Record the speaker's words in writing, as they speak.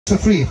to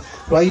free.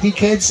 Righty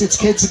kids, it's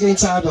kids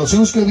against adults.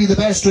 Who's going to be the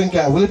best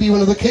drinker? Will it be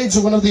one of the kids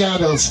or one of the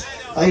adults?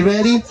 Are you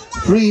ready?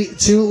 3,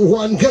 2,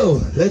 1,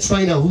 go. Let's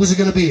find out. Who's it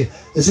going to be?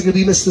 Is it going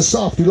to be Mr.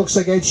 Soft, who looks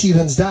like Ed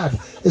Sheeran's dad?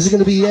 Is it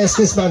going to be, yes,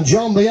 this man,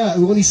 John Bayer,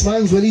 who only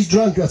smiles when he's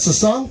drunk? That's a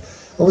song.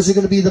 Or is it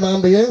going to be the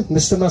man Bayer,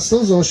 Mr.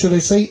 Muscles, or should I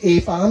say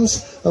Ape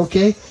Arms?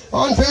 Okay.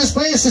 On first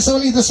place, it's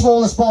only the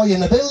smallest boy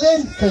in the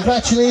building.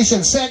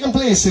 Congratulations. Second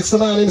place, it's the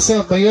man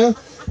himself, Bayer.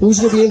 Who's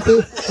going to be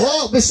into...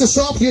 Oh, Mr.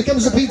 Soft, here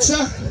comes the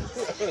pizza.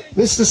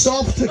 Mr.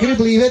 Soft, can you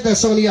believe it?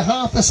 That's only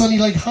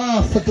like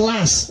half a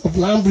glass of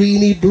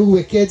Lambrini Blue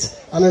Wicked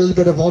and a little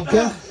bit of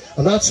vodka.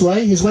 And that's why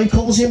his wife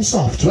calls him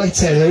Soft. Right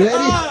then, are you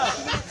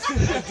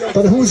ready?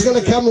 But who's going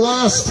to come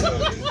last?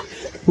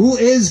 Who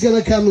is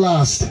going to come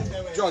last?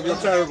 John, you're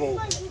terrible.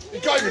 You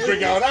can't even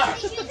drink out of that.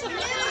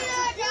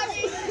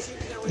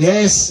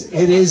 Yes,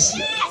 it is.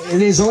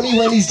 It is only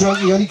when he's drunk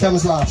he only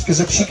comes last. Because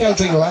if she can't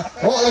drink all that...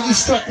 Oh, like he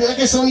struck... Like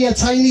it's only a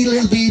tiny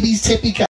little baby's tippy cup.